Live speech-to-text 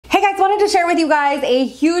wanted to share with you guys a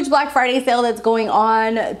huge Black Friday sale that's going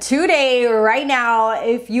on today, right now.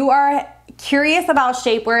 If you are curious about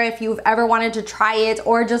shapewear, if you've ever wanted to try it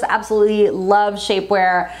or just absolutely love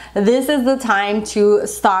shapewear, this is the time to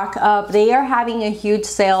stock up. They are having a huge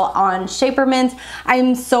sale on Shapewear.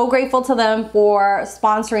 I'm so grateful to them for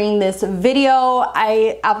sponsoring this video.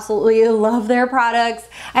 I absolutely love their products.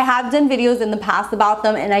 I have done videos in the past about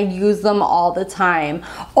them and I use them all the time.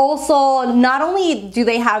 Also, not only do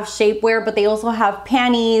they have shapewear, but they also have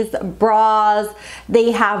panties, bras, they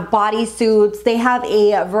have bodysuits, they have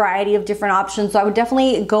a variety of different options. So I would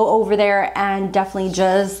definitely go over there and definitely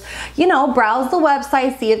just, you know, browse the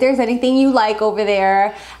website, see if there's anything you like over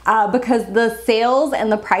there, because the sales and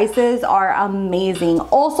the prices are amazing.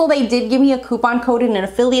 Also, they did give me a coupon code and an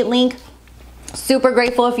affiliate link. Super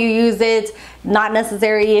grateful if you use it, not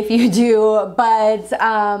necessary if you do, but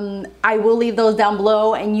I will leave those down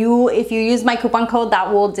below, and if you use my coupon code,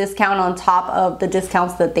 that will discount on top of the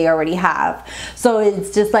discounts that they already have. So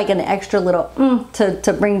it's just like an extra little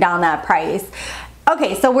to bring down that price.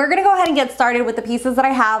 Okay, so we're gonna go ahead and get started with the pieces that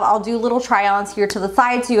I have. I'll do little try-ons here to the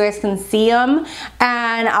side so you guys can see them,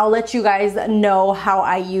 and I'll let you guys know how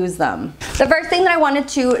I use them. The first thing that I wanted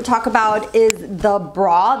to talk about is the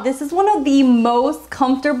bra. This is one of the most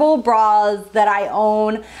comfortable bras that I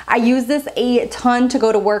own. I use this a ton to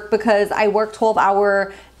go to work because I work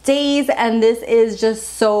 12-hour days, and this is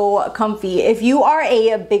just so comfy. If you are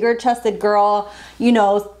a bigger chested girl, you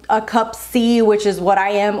know, a cup C, which is what I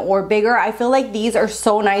am, or bigger, I feel like these are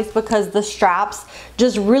so nice because the straps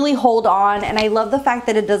just really hold on, and I love the fact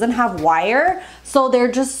that it doesn't have wire, so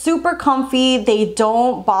they're just super comfy. They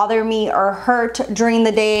don't bother me or hurt during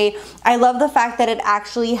the day. I love the fact that it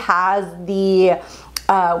actually has the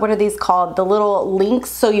what are these called, the little links,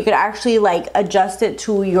 so you could actually like adjust it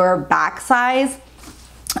to your back size.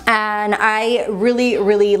 And I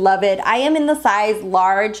really love it. I am in the size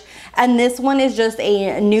large, and this one is just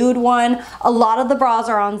a nude one. A lot of the bras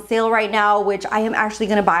are on sale right now, which I am actually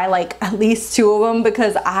gonna buy like at least 2 of them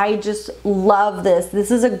because I just love this. This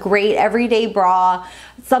is a great everyday bra,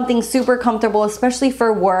 something super comfortable, especially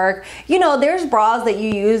for work. You know, there's bras that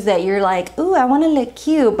you use that you're like, ooh, I wanna look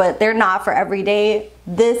cute, but they're not for everyday.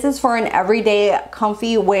 This is for an everyday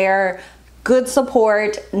comfy wear, good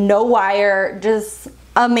support, no wire, just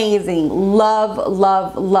amazing. Love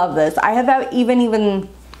this. I have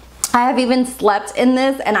even slept in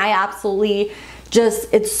this, and I absolutely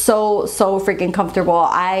just, it's so freaking comfortable.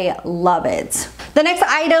 I love it. The next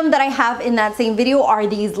item that I have in that same video are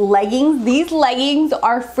these leggings. These leggings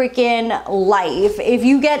are freaking life. If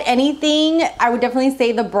you get anything, I would definitely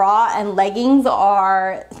say the bra and leggings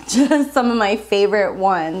are just some of my favorite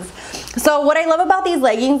ones. So what I love about these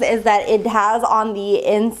leggings is that it has on the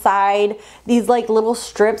inside these like little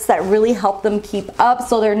strips that really help them keep up,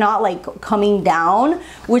 so they're not like coming down,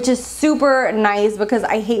 which is super nice because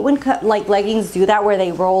I hate when like leggings do that where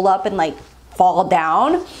they roll up and like fall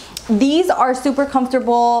down. These are super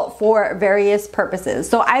comfortable for various purposes.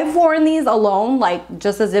 So I've worn these alone, like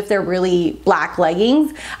just as if they're really black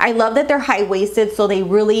leggings. I love that they're high-waisted, so they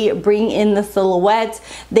really bring in the silhouette.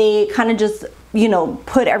 They kind of just, you know,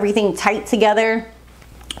 put everything tight together.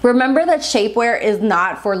 Remember that shapewear is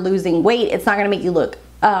not for losing weight. It's not gonna make you look,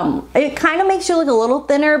 it kind of makes you look a little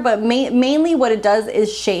thinner, but mainly what it does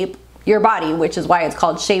is shape your body, which is why it's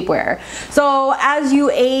called shapewear. So as you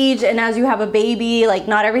age and as you have a baby, like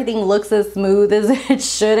not everything looks as smooth as it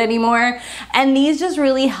should anymore, and these just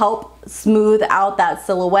really help smooth out that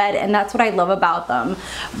silhouette, and that's what I love about them.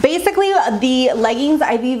 Basically, the leggings,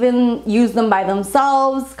 I've even used them by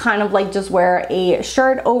themselves, kind of like just wear a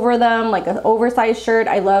shirt over them, like an oversized shirt.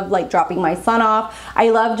 I love like dropping my son off. I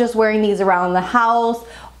love just wearing these around the house.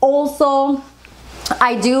 Also,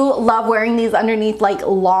 I do love wearing these underneath like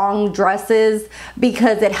long dresses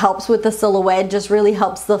because it helps with the silhouette, just really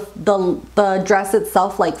helps the dress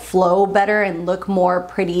itself like flow better and look more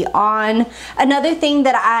pretty on. Another thing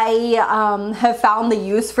that I have found the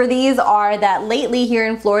use for these are that lately here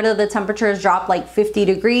in Florida, the temperature has dropped like 50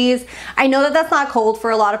 degrees. I know that that's not cold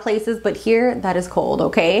for a lot of places, but here that is cold,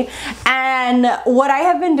 okay? And what I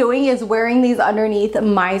have been doing is wearing these underneath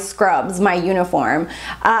my scrubs, my uniform.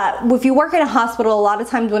 If you work in a hospital, a lot of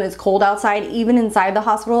times when it's cold outside, even inside the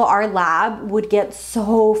hospital, our lab would get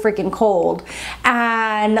so freaking cold.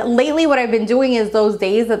 And lately what I've been doing is those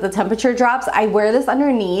days that the temperature drops, I wear this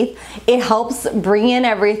underneath. It helps bring in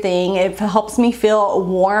everything. It helps me feel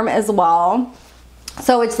warm as well.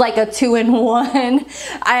 So it's like a 2-in-1.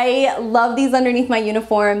 I love these underneath my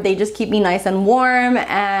uniform. They just keep me nice and warm.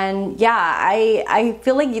 And yeah, I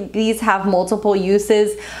feel like these have multiple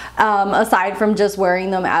uses aside from just wearing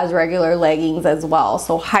them as regular leggings as well.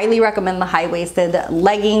 So highly recommend the high-waisted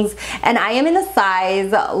leggings. And I am in a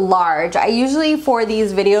size large. I usually for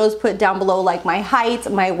these videos put down below like my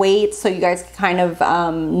height, my weight, so you guys kind of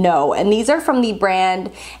know. And these are from the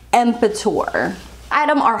brand Empetua.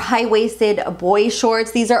 Item are high-waisted boy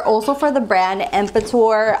shorts. These are also for the brand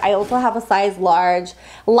Empetua. I also have a size large.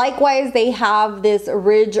 Likewise, they have this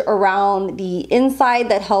ridge around the inside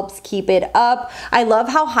that helps keep it up. I love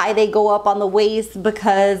how high they go up on the waist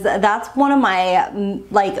because that's one of my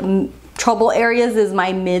trouble areas is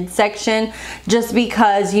my midsection, just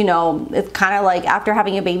because, you know, it's kind of like after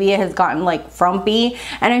having a baby it has gotten like frumpy,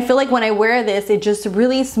 and I feel like when I wear this it just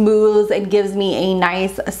really smooths and gives me a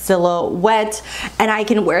nice silhouette. And I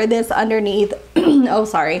can wear this underneath oh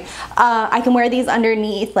sorry, I can wear these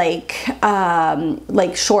underneath like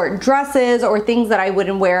short dresses or things that I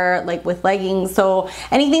wouldn't wear like with leggings. So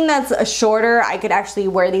anything that's shorter I could actually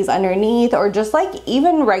wear these underneath, or just like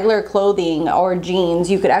even regular clothing or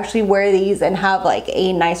jeans, you could actually wear these and have like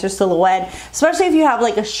a nicer silhouette, especially if you have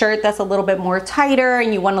like a shirt that's a little bit more tighter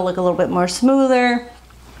and you want to look a little bit more smoother.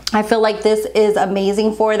 I feel like this is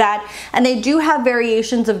amazing for that. And they do have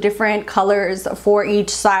variations of different colors for each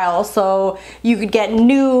style. So you could get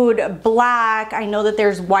nude, black. I know that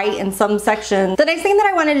there's white in some sections. The next thing that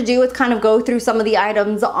I wanted to do is kind of go through some of the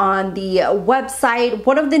items on the website.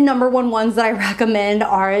 One of the #1 ones that I recommend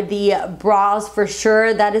are the bras for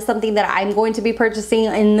sure. That is something that I'm going to be purchasing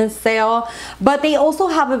in this sale. But they also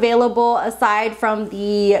have available, aside from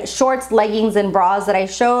the shorts, leggings, and bras that I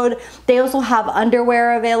showed, they also have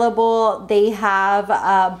underwear available. They have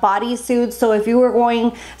bodysuits. So if you were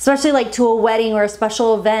going, especially like to a wedding or a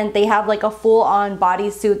special event, they have like a full-on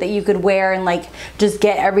bodysuit that you could wear and like just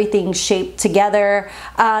get everything shaped together.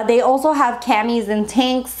 They also have camis and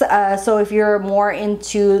tanks. So if you're more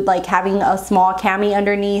into like having a small cami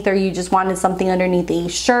underneath, or you just wanted something underneath a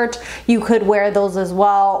shirt, you could wear those as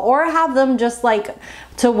well, or have them just like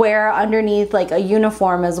to wear underneath like a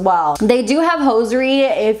uniform as well. They do have hosiery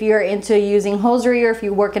if you're into using hosiery, or if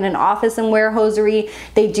you work in an office and wear hosiery.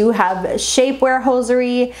 They do have shapewear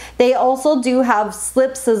hosiery. They also do have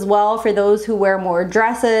slips as well for those who wear more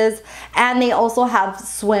dresses, and they also have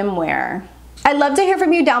swimwear. I'd love to hear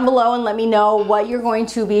from you down below and let me know what you're going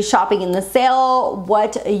to be shopping in the sale,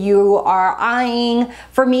 what you are eyeing.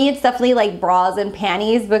 For me, it's definitely like bras and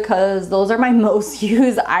panties, because those are my most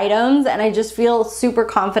used items, and I just feel super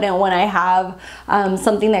confident when I have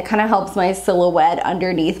something that kind of helps my silhouette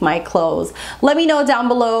underneath my clothes. Let me know down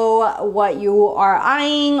below what you are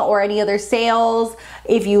eyeing or any other sales.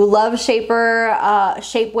 If you love shapewear,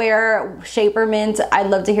 shapermint,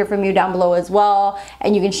 I'd love to hear from you down below as well,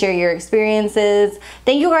 and you can share your experiences.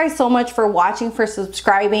 Thank you guys so much for watching, for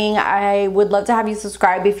subscribing. I would love to have you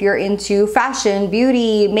subscribe if you're into fashion,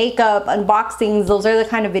 beauty, makeup, unboxings. Those are the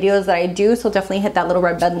kind of videos that I do, so definitely hit that little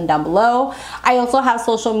red button down below. I also have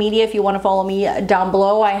social media if you want to follow me down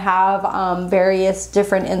below. I have various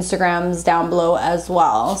different Instagrams down below as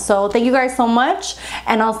well. So thank you guys so much,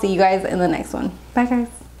 and I'll see you guys in the next one. Bye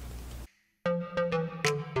guys.